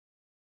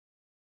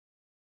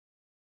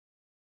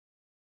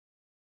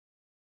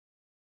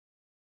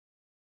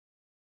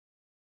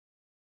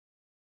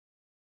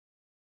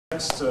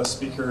Next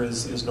speaker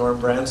is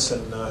Norm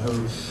Brandson,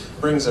 who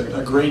brings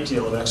a great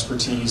deal of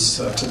expertise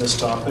to this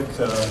topic.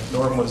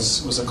 Norm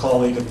was a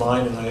colleague of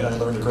mine, and I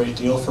learned a great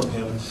deal from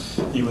him.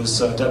 He was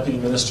Deputy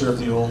Minister of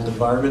the old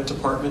Environment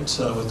Department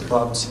with the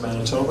province of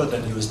Manitoba.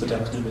 Then he was the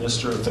Deputy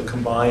Minister of the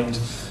combined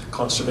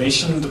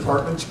Conservation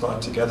Department,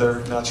 brought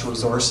together natural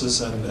resources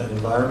and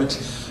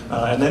environment.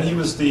 And then he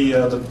was the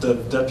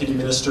Deputy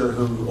Minister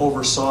who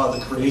oversaw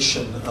the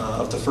creation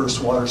of the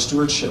first Water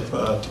Stewardship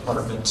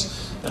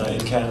Department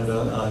in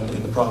Canada,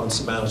 in the province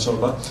of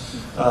Manitoba.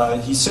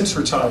 He's since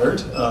retired.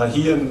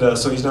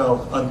 So he's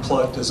now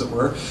unplugged, as it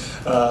were.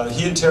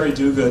 He and Terry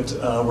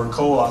Duguid were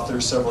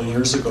co-authors several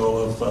years ago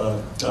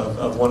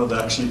of one of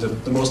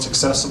the most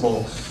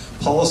accessible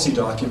policy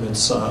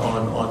documents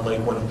on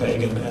Lake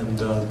Winnipeg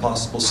and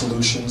possible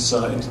solutions,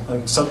 and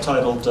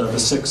subtitled The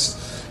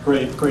Sixth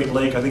Great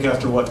Lake. I think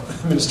after what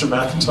Minister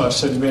Mackintosh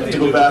said, you may have to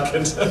go back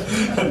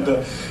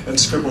and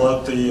scribble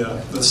out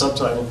the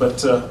subtitle.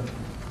 But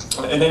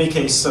in any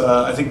case,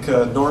 I think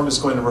Norm is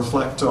going to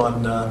reflect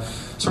on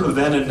sort of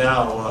then and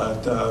now,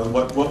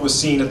 what was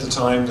seen at the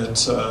time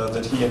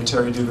that he and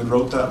Terry Duguid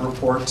wrote that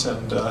report,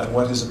 and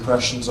what his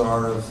impressions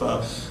are of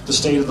the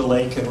state of the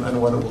lake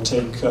and what it will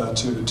take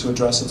to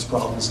address its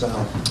problems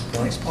now.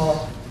 Thanks,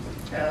 Paul.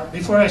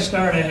 Before I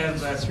start, I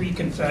have three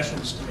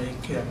confessions to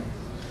make.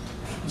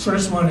 The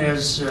first one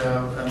is,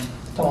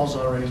 Paul's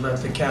already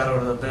let the cat out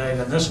of the bag.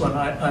 On this one,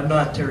 I'm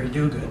not Terry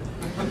Duguid.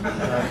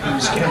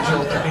 He's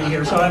scheduled to be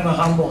here, so I'm a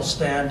humble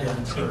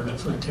stand-in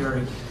for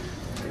Terry.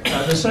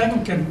 The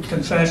second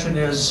confession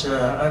is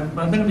I'm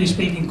going to be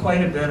speaking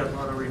quite a bit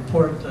about a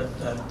report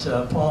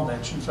that Paul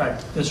mentioned, in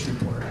fact, this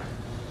report.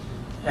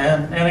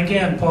 And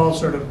again, Paul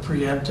sort of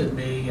preempted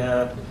me,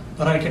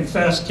 but I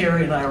confess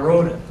Terry and I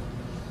wrote it.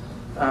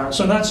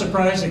 So not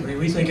surprisingly,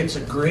 we think it's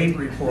a great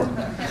report.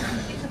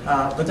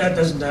 But that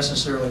doesn't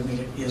necessarily mean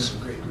it is a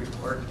great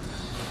report.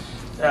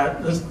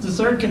 The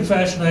third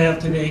confession I have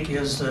to make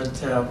is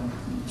that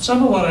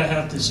some of what I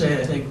have to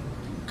say, I think,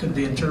 could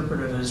be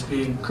interpreted as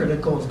being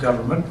critical of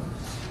government,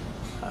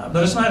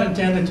 but it's not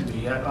intended to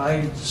be.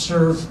 I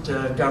served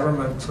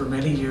government for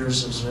many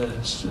years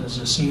as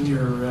a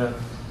senior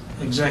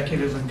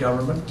executive in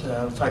government.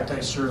 In fact, I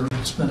served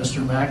as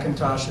Minister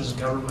Mackintosh's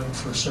government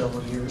for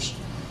several years.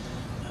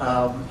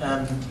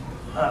 And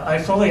I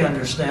fully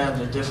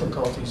understand the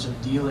difficulties of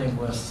dealing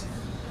with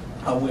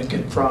a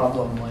wicked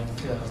problem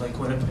like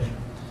Winnipeg.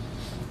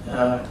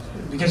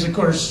 Because, of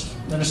course,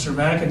 Minister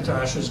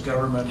Mackintosh's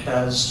government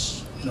has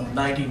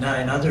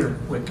 99 other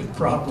wicked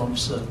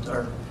problems that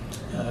are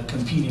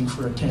competing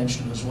for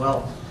attention as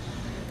well.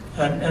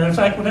 And in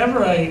fact,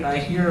 whenever I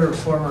hear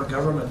former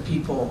government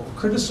people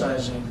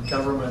criticizing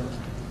government,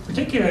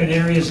 particularly in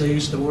areas they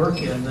used to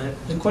work in,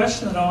 the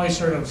question that always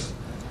sort of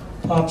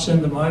pops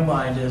into my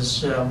mind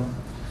is,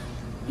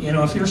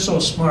 if you're so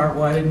smart,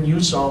 why didn't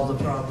you solve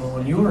the problem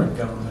when you were in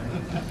government?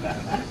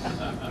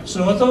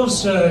 So with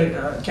those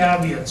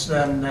caveats,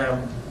 then,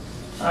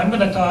 I'm going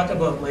to talk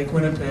about Lake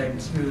Winnipeg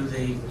through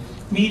the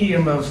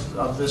medium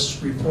of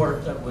this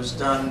report that was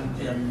done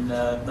in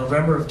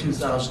November of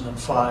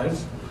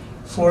 2005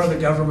 for the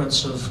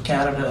governments of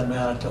Canada and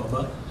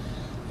Manitoba,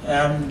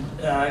 and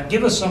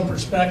give us some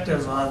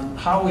perspective on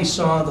how we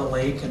saw the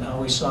lake and how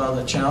we saw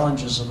the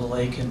challenges of the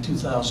lake in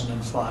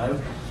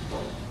 2005.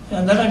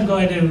 And then I'm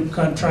going to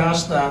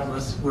contrast that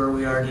with where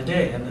we are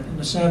today. And in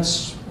a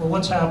sense, well,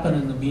 what's happened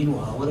in the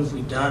meanwhile? What have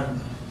we done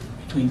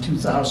between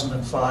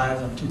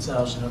 2005 and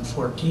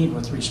 2014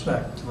 with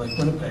respect to Lake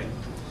Winnipeg?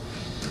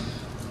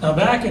 Now,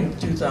 back in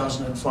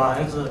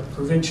 2005, the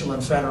provincial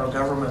and federal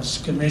governments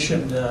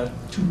commissioned a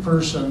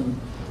two-person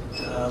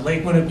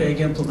Lake Winnipeg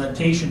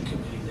Implementation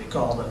Committee, they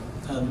called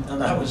it. And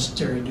that was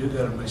Terry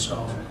Duguid and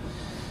myself.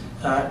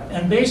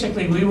 And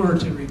basically, we were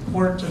to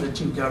report to the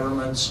two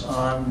governments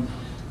on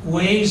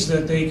ways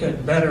that they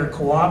could better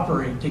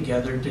cooperate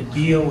together to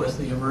deal with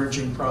the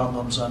emerging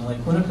problems on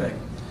Lake Winnipeg.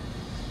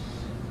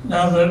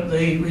 Now,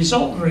 the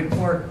resultant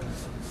report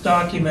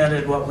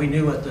documented what we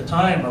knew at the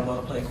time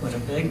about Lake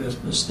Winnipeg,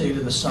 the state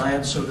of the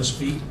science, so to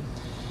speak.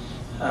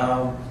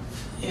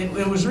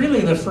 It was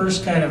really the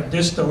first kind of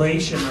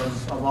distillation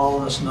of all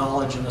of this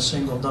knowledge in a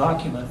single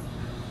document.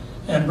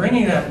 And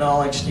bringing that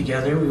knowledge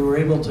together, we were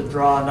able to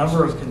draw a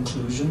number of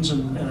conclusions,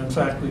 and in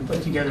fact, we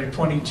put together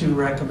 22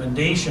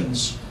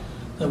 recommendations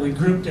that we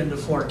grouped into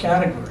 4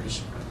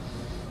 categories.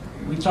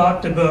 We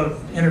talked about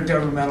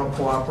intergovernmental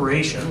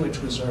cooperation, which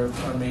was our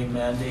main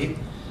mandate,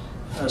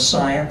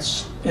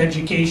 science,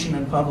 education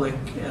and public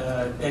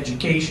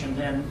education,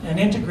 and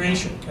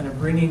integration, kind of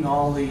bringing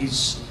all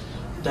these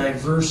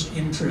diverse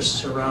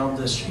interests around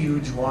this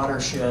huge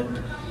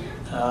watershed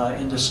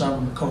into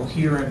some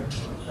coherent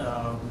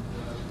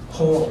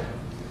whole.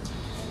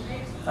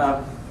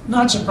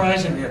 Not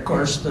surprisingly, of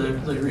course, the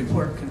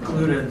report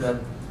concluded that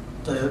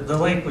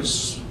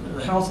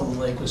the health of the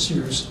lake was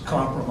seriously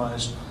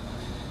compromised.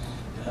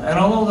 And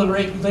although the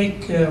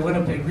Lake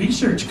Winnipeg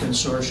Research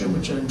Consortium,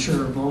 which I'm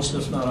sure most,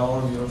 if not all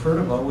of you have heard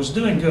about, was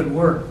doing good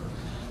work,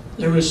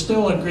 there was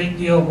still a great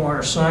deal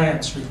more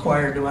science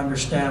required to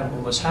understand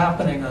what was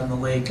happening on the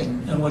lake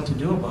and what to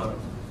do about it.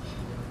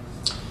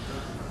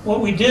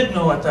 What we did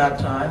know at that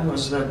time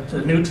was that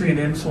the nutrient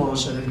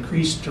inflows had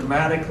increased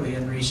dramatically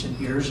in recent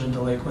years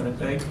into Lake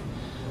Winnipeg,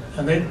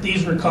 and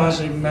these were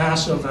causing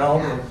massive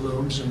algal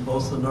blooms in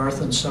both the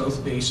north and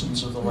south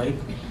basins of the lake.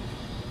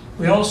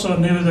 We also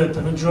knew that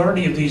the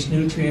majority of these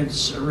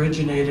nutrients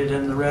originated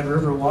in the Red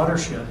River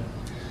watershed,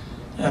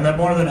 and that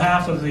more than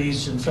half of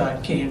these, in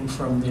fact, came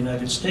from the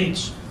United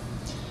States.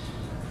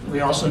 We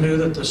also knew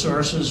that the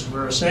sources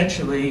were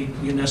essentially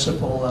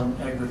municipal and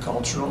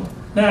agricultural,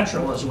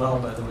 natural as well,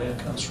 by the way. It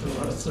comes from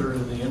about a third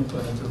of the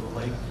input into the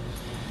lake,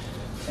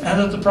 and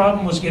that the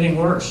problem was getting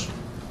worse.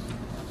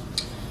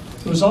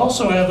 It was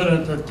also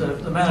evident that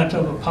the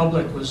Manitoba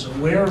public was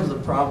aware of the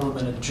problem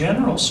in a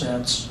general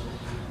sense,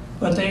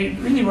 but they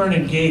really weren't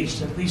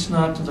engaged, at least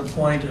not to the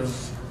point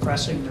of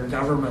pressing their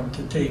government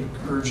to take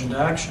urgent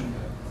action.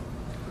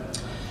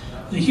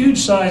 The huge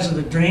size of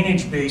the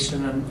drainage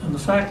basin and the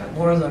fact that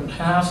more than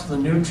half the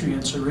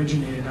nutrients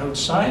originated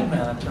outside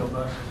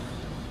Manitoba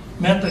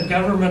meant that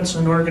governments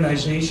and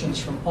organizations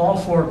from all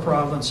 4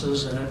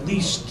 provinces and at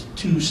least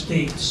 2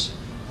 states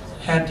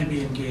had to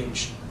be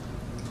engaged.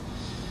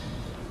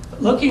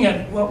 Looking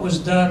at what was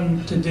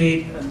done to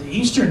date in the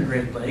eastern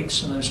Great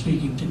Lakes, and I'm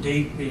speaking to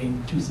date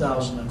being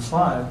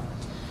 2005,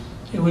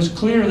 it was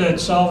clear that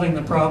solving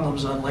the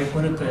problems on Lake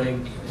Winnipeg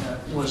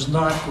was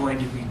not going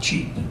to be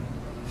cheap.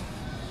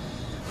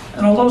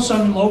 And although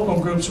some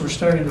local groups were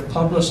starting to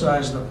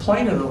publicize the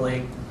plight of the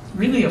lake,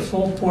 really a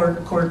full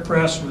court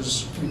press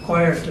was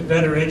required to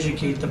better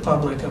educate the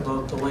public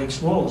about the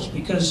lake's woes,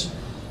 because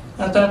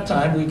at that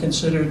time we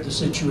considered the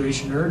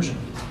situation urgent.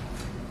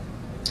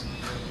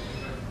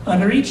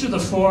 Under each of the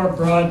 4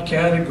 broad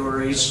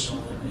categories,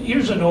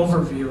 here's an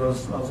overview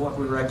of what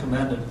we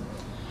recommended.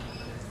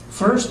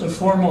 First, a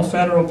formal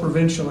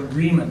federal-provincial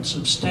agreement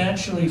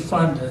substantially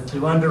funded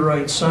to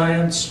underwrite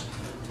science,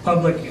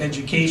 public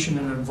education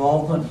and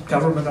involvement,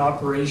 government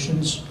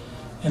operations,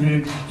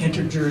 and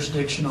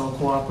interjurisdictional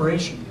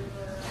cooperation.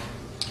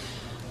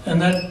 And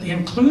that the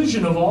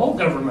inclusion of all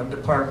government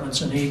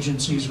departments and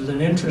agencies with an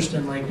interest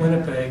in Lake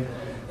Winnipeg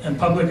and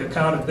public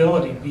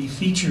accountability be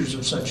features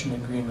of such an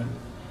agreement.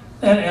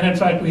 And in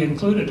fact, we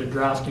included a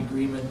draft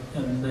agreement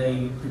in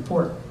the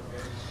report.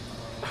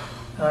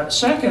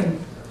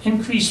 Second,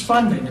 increased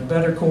funding and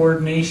better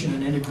coordination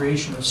and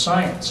integration of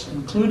science,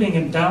 including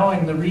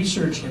endowing the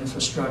research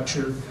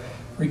infrastructure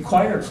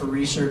required for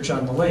research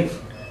on the lake.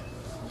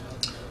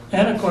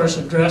 And of course,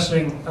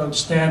 addressing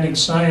outstanding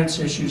science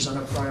issues on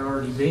a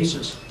priority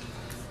basis.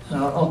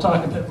 I'll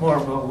talk a bit more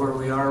about where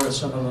we are with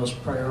some of those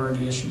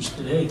priority issues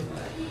today.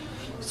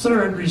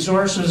 Third,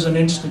 resources and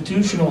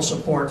institutional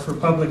support for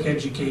public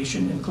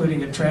education,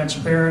 including a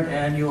transparent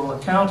annual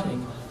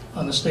accounting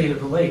on the state of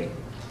the lake.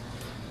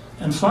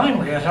 And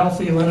finally, a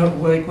healthy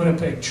Lake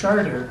Winnipeg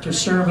charter to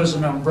serve as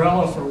an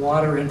umbrella for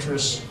water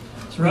interests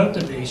throughout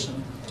the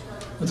basin,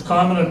 with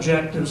common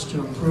objectives to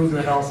improve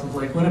the health of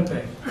Lake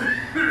Winnipeg.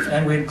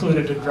 And we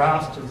included a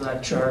draft of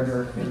that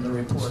charter in the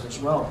report as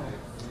well.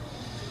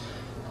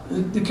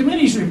 The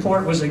committee's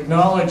report was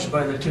acknowledged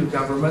by the 2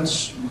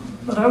 governments,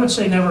 but I would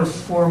say never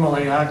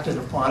formally acted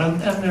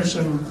upon. And there's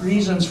some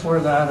reasons for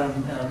that,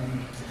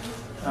 and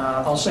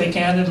I'll say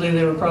candidly,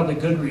 they were probably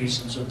good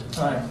reasons at the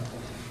time.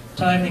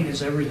 Timing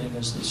is everything,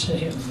 as they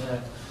say,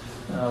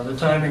 and the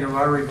timing of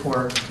our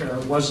report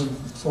wasn't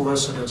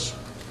felicitous.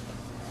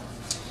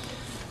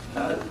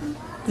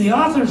 The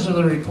authors of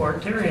the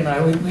report, Terry and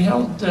I, we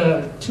held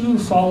 2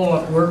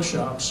 follow-up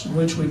workshops in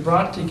which we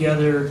brought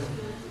together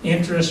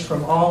interest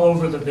from all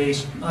over the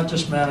basin, not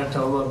just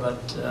Manitoba,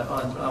 but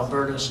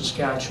Alberta,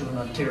 Saskatchewan,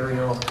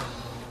 Ontario,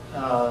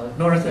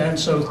 North and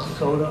South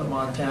Dakota,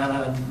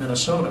 Montana, and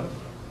Minnesota.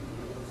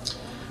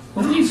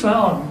 What we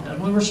found,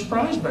 and we were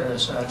surprised by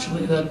this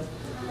actually, that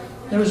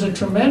there was a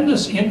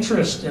tremendous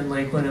interest in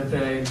Lake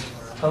Winnipeg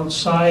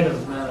outside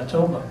of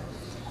Manitoba.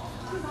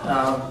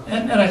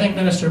 And I think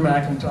Minister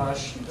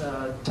Mackintosh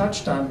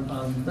touched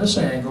on this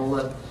angle,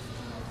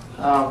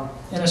 that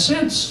in a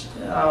sense,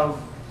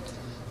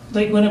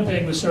 Lake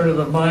Winnipeg was sort of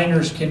the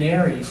miner's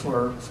canary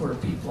for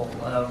people.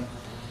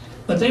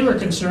 But they were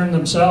concerned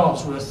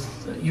themselves with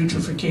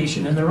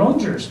eutrophication in their own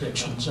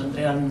jurisdictions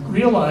and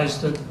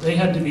realized that they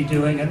had to be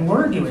doing and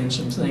were doing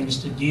some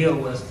things to deal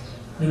with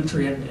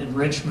nutrient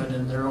enrichment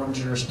in their own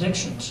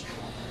jurisdictions.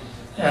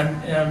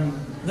 And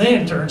they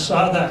in turn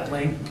saw that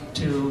link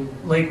to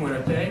Lake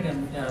Winnipeg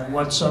and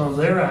what some of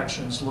their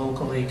actions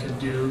locally could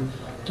do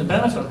to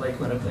benefit Lake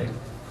Winnipeg.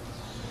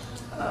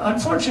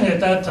 Unfortunately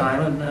at that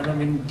time, and I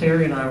mean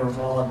Terry and I were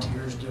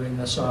volunteers doing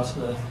this off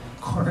the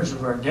corners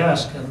of our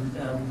desk,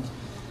 and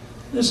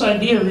this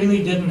idea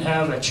really didn't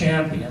have a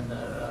champion,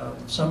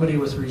 somebody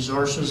with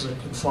resources that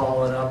could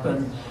follow it up.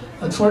 And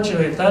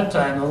unfortunately at that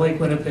time, the Lake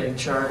Winnipeg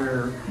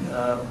Charter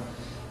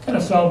kind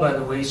of fell by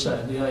the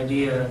wayside. The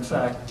idea, in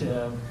fact,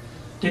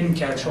 didn't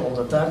catch hold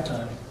at that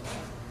time.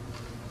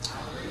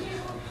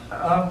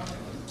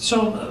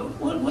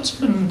 What's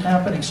been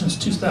happening since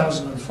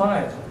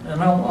 2005?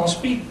 And I'll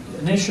speak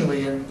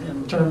initially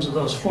in terms of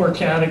those 4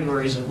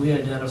 categories that we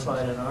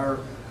identified in our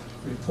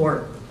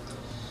report.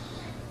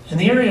 In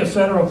the area of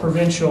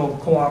federal-provincial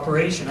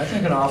cooperation, I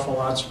think an awful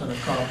lot's been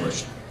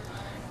accomplished.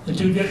 The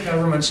 2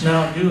 governments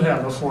now do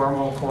have a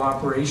formal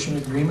cooperation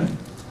agreement,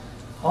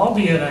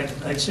 albeit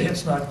I'd say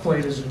it's not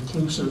quite as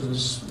inclusive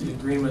as the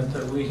agreement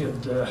that we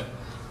had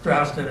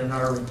drafted in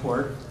our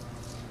report.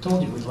 I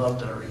told you we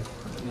loved our report.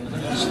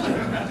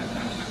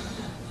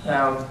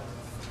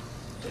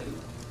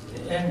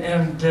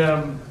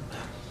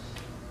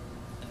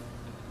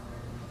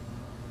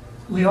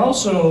 We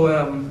also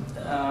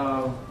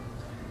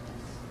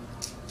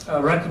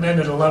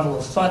recommended a level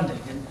of funding,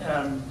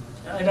 and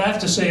I'd have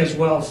to say as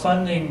well,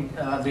 funding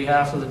on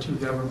behalf of the 2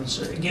 governments,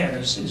 again,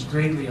 is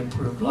greatly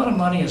improved. A lot of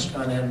money has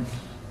gone in,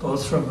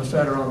 both from the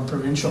federal and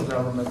provincial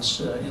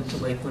governments into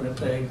Lake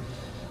Winnipeg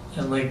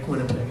and Lake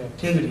Winnipeg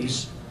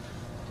activities,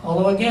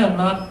 although again,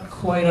 not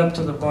quite up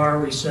to the bar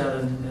we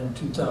set in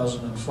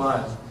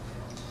 2005.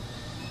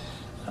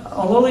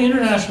 Although the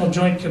International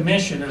Joint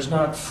Commission is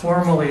not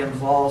formally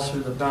involved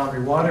through the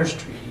Boundary Waters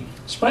Treaty,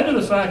 in spite of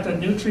the fact that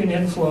nutrient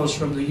inflows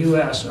from the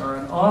U.S. are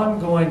an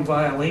ongoing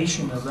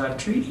violation of that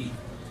treaty,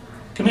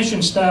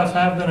 Commission staff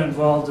have been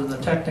involved in the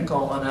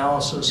technical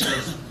analysis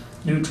of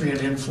nutrient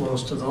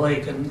inflows to the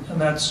lake, and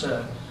that's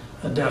a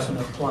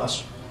definite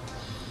plus.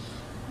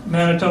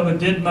 Manitoba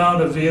did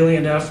mount a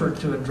valiant effort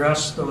to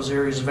address those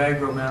areas of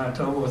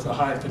agro-Manitoba with a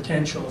high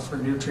potential for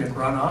nutrient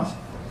runoff.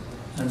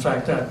 In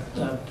fact, that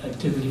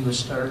activity was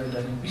started,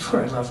 I think,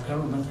 before I left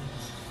government.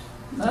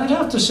 I'd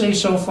have to say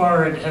so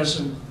far it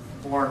hasn't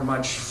borne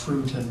much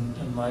fruit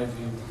in my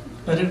view,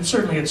 but it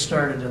certainly had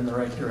started in the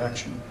right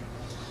direction.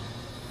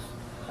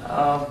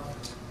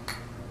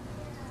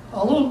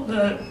 Although,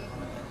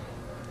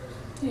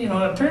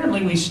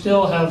 apparently we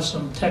still have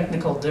some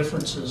technical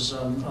differences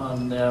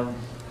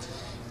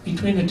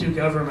between the 2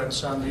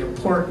 governments on the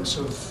importance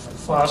of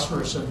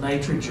phosphorus and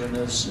nitrogen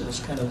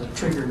as kind of the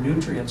trigger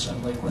nutrients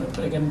on Lake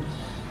Winnipeg, and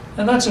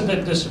that's a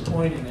bit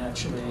disappointing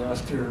actually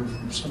after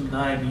some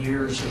 9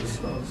 years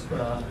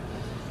of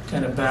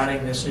kind of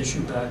batting this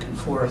issue back and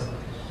forth.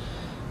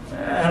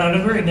 And on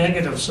a very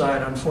negative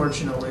side,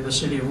 unfortunately, the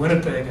City of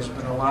Winnipeg has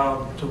been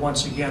allowed to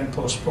once again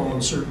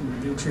postpone certain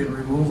nutrient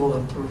removal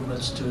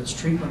improvements to its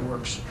treatment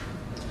works.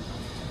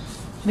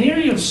 In the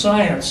area of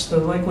science, the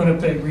Lake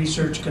Winnipeg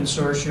Research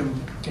Consortium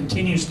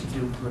continues to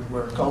do good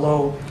work,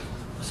 although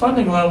the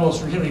funding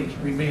levels really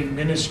remain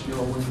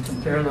minuscule when you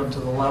compare them to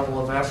the level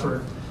of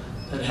effort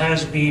that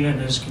has been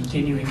and is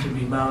continuing to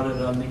be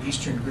mounted on the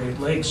eastern Great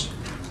Lakes.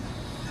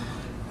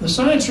 The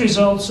science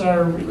results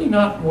are really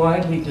not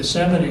widely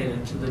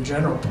disseminated to the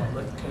general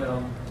public.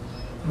 The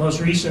most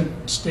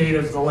recent State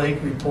of the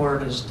Lake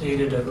report is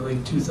dated, I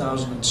believe,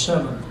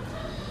 2007.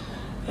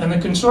 And the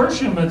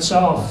consortium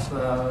itself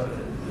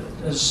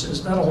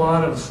has done a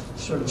lot of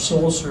sort of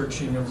soul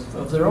searching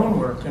of their own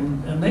work,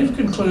 and they've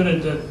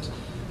concluded that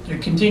there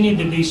continue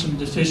to be some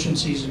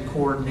deficiencies in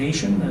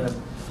coordination.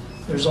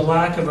 There's a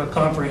lack of a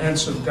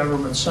comprehensive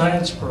government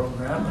science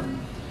program, and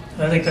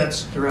I think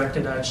that's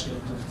directed actually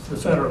at the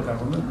federal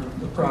government.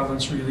 The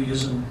province really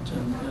isn't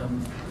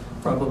and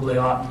probably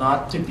ought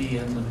not to be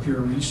in the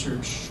pure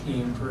research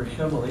game very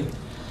heavily.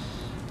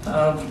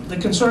 The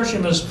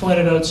consortium has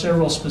pointed out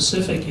several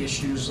specific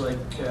issues like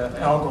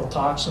algal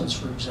toxins,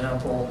 for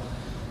example,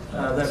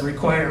 that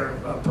require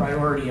a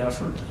priority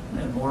effort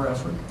and more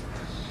effort.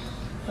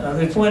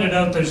 They pointed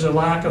out there's a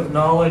lack of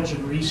knowledge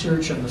and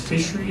research on the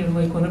fishery in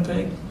Lake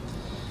Winnipeg.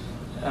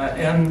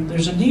 And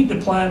there's a need to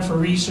plan for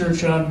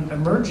research on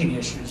emerging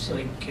issues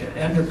like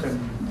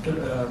endocrine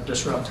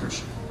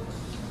disruptors.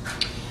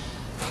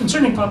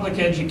 Concerning public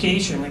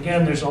education,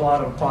 again, there's a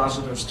lot of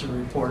positives to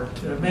report.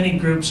 Many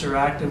groups are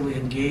actively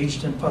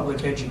engaged in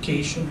public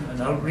education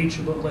and outreach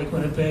about Lake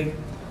Winnipeg.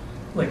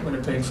 Lake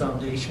Winnipeg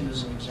Foundation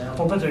is an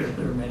example, but there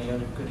are many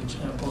other good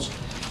examples.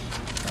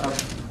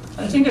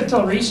 I think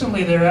until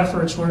recently their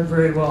efforts weren't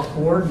very well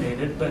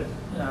coordinated, but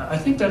I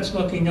think that's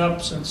looking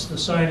up since the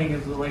signing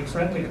of the Lake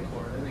Friendly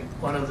Accord. I think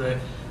one of the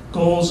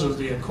goals of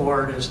the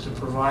Accord is to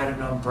provide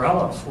an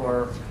umbrella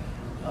for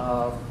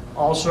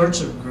all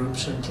sorts of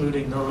groups,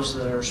 including those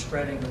that are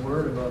spreading the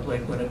word about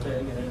Lake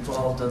Winnipeg and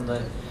involved in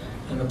the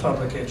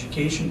public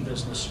education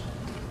business.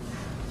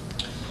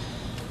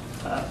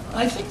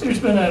 I think there's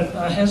been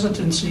a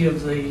hesitancy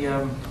of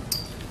the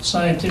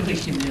scientific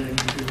community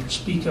to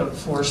speak up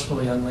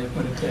forcefully on Lake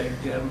Winnipeg.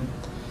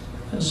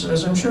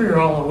 As I'm sure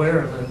you're all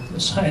aware, the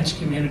science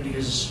community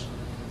has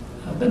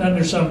been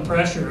under some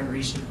pressure in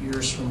recent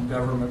years from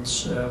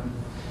governments.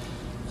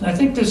 And I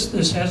think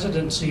this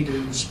hesitancy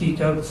to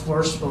speak out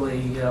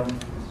forcefully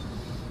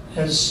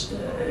has,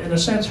 in a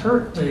sense,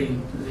 hurt the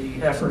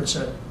efforts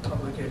at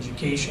public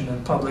education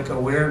and public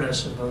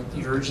awareness about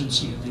the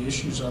urgency of the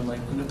issues on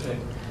Lake Winnipeg.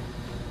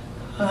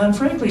 And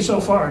frankly,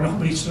 so far,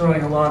 nobody's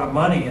throwing a lot of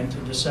money into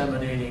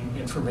disseminating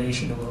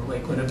information about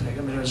Lake Winnipeg.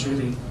 I mean, I was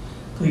really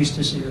pleased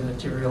to see the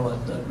material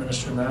that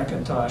Minister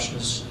Mackintosh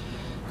is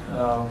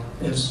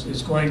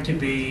going to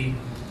be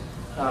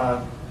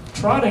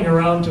trotting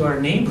around to our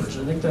neighbors.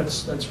 I think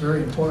that's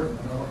very important.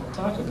 And I'll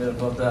talk a bit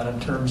about that in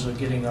terms of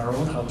getting our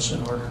own house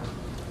in order.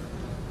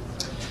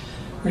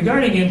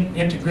 Regarding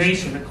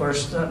integration, of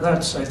course,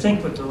 that's, I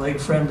think, what the Lake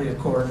Friendly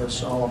Accord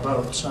is all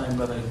about, signed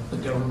by the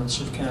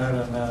governments of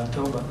Canada and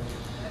Manitoba.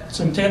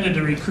 It's intended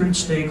to recruit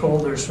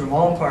stakeholders from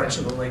all parts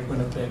of the Lake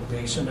Winnipeg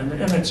Basin, and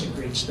it's a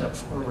great step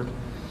forward.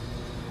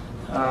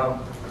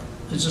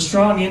 There's a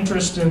strong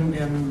interest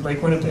in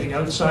Lake Winnipeg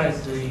outside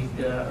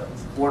the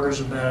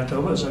borders of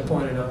Manitoba, as I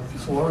pointed out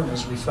before, and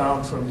as we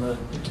found from the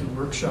two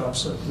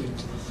workshops that we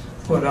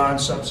put on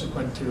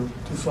subsequent to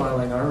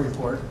filing our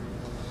report.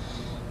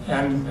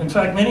 And in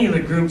fact, many of the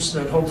groups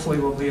that hopefully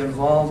will be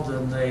involved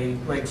in the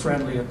Lake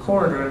Friendly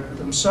Accord are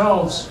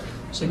themselves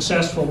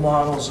successful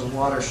models of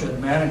watershed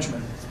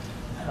management.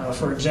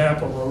 For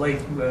example, the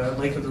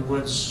Lake of the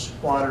Woods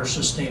Water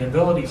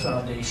Sustainability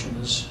Foundation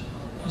is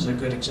a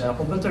good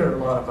example, but there are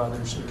a lot of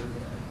others that are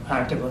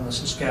active on the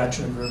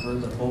Saskatchewan River,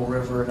 the Bow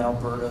River in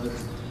Alberta.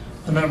 There's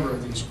a number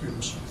of these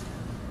groups.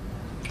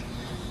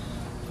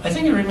 I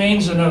think it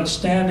remains an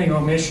outstanding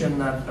omission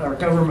that our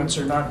governments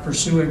are not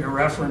pursuing a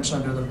reference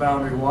under the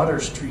Boundary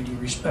Waters Treaty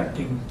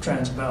respecting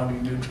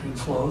transboundary nutrient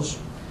flows.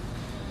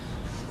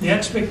 The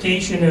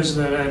expectation is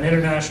that an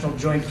International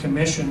Joint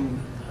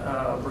Commission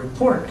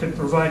report could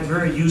provide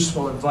very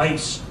useful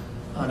advice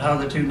on how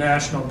the two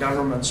national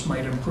governments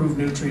might improve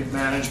nutrient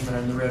management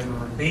in the Red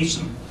River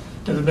Basin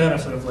to the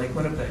benefit of Lake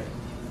Winnipeg.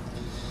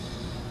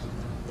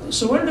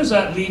 So where does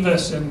that leave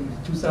us in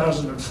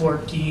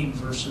 2014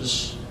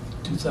 versus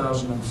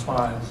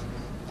 2005?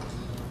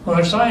 Well,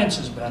 our science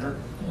is better.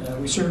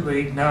 We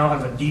certainly now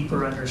have a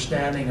deeper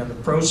understanding of the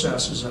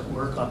processes at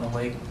work on the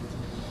lake.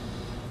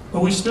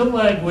 But we still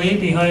lag way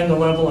behind the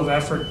level of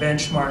effort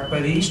benchmarked by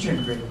the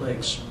Eastern Great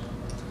Lakes.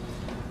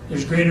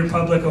 There's greater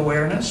public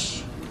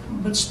awareness,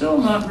 but still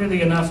not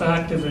really enough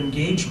active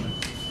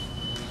engagement.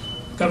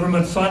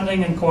 Government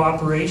funding and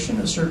cooperation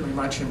has certainly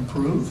much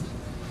improved,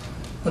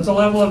 but the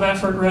level of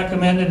effort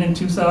recommended in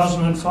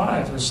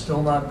 2005 has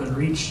still not been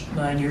reached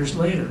 9 years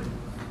later.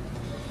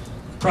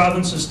 The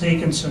province has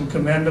taken some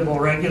commendable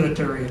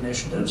regulatory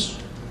initiatives,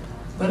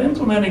 but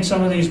implementing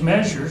some of these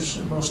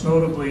measures, most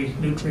notably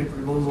nutrient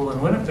removal in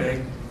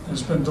Winnipeg,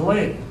 has been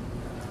delayed.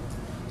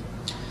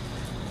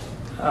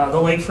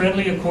 The Lake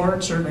Friendly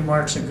Accord certainly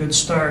marks a good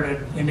start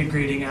at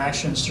integrating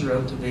actions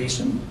throughout the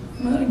basin.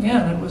 And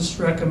again, it was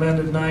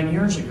recommended 9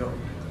 years ago.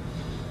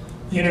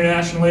 The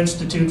International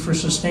Institute for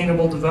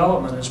Sustainable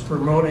Development is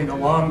promoting a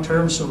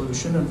long-term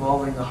solution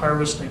involving the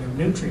harvesting of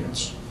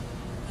nutrients.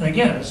 And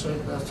again, it's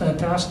a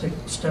fantastic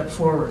step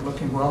forward,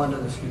 looking well into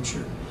the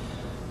future.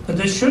 But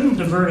this shouldn't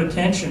divert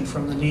attention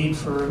from the need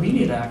for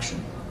immediate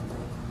action.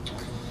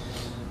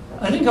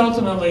 I think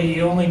ultimately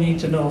you only need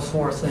to know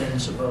 4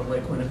 things about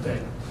Lake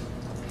Winnipeg.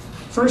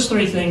 First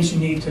 3 things you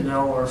need to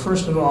know are,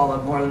 first of all,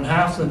 that more than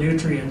half the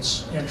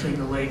nutrients entering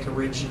the lake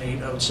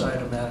originate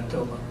outside of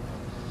Manitoba.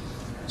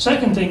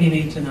 Second thing you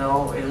need to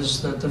know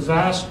is that the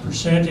vast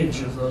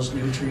percentage of those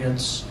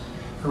nutrients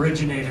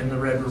originate in the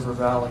Red River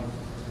Valley.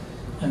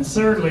 And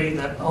thirdly,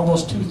 that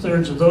almost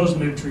 2/3 of those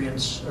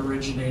nutrients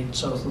originate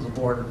south of the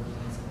border.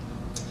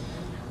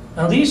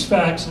 Now these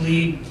facts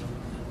lead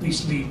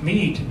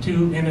me to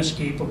 2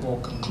 inescapable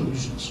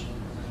conclusions.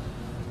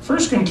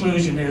 First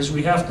conclusion is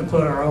we have to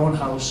put our own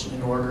house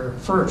in order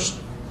first.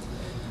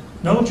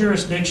 No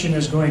jurisdiction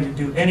is going to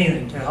do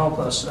anything to help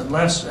us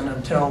unless and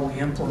until we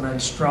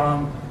implement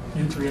strong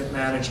nutrient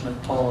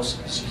management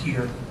policies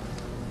here.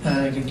 And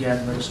I think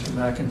again, Mr.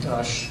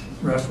 Mackintosh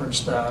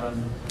referenced that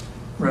and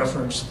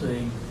referenced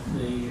the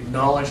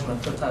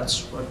acknowledgement that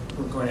that's what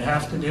we're going to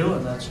have to do,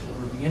 and that's what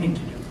we're beginning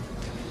to do.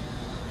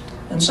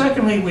 And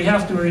secondly, we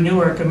have to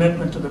renew our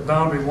commitment to the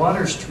Boundary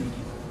Waters Treaty,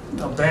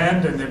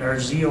 abandoned in our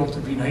zeal to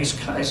be nice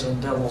guys on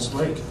Devil's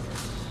Lake.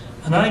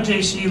 An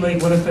IJC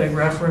Lake Winnipeg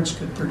reference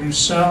could produce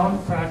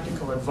sound,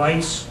 practical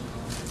advice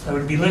that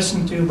would be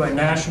listened to by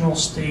national,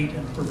 state,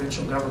 and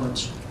provincial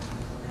governments.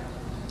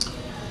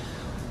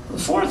 The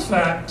fourth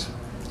fact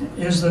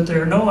is that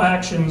there are no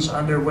actions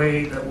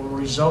underway that will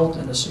result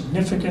in a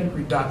significant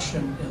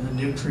reduction in the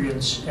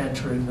nutrients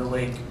entering the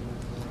lake.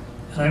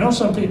 And I know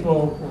some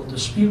people will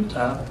dispute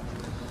that,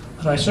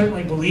 but I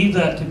certainly believe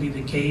that to be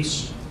the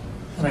case,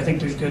 and I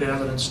think there's good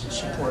evidence to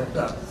support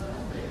that.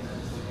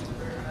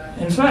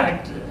 In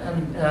fact,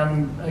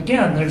 and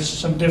again, there's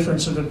some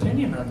difference of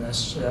opinion on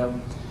this.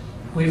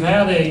 We've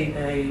had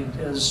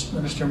as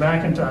Minister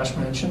Mackintosh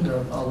mentioned,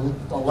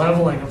 a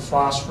leveling of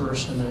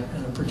phosphorus in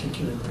a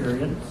particular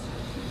period.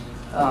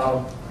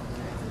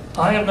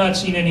 I have not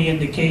seen any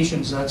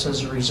indications that's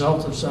as a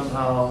result of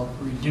somehow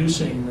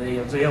reducing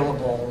the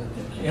available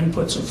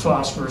inputs of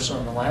phosphorus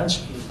on the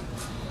landscape.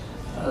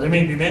 There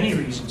may be many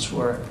reasons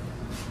for it.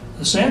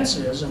 The sense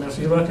is, and if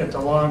you look at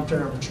the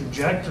long-term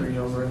trajectory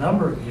over a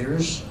number of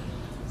years,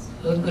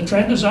 the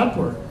trend is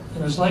upward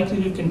and is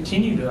likely to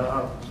continue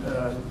to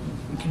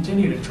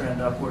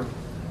trend upward.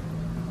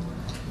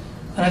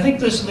 And I think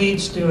this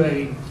leads to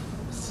a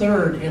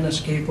third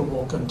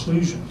inescapable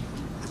conclusion,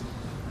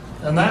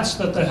 and that's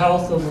that the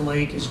health of the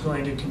lake is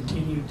going to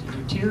continue to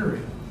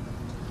deteriorate.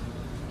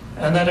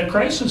 and that a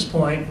crisis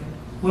point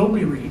will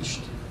be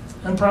reached,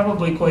 and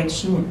probably quite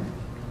soon.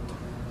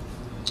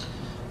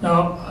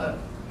 Now,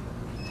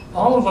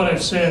 all of what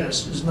I've said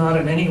is not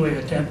in any way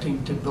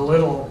attempting to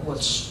belittle what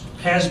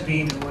has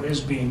been and what is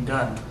being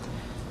done,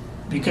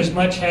 because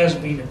much has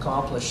been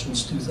accomplished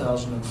since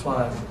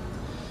 2005.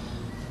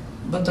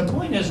 But the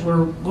point is,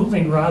 we're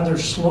moving rather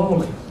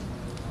slowly.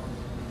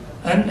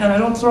 And I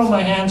don't throw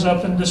my hands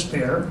up in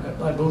despair.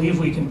 I believe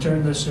we can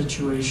turn this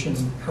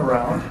situation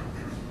around.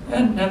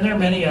 And there are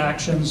many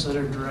actions that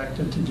are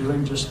directed to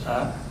doing just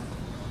that.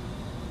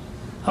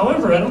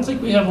 However, I don't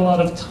think we have a lot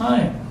of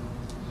time.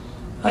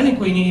 I think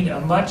we need a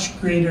much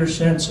greater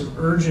sense of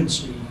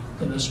urgency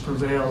than has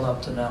prevailed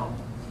up to now.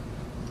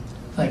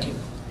 Thank you.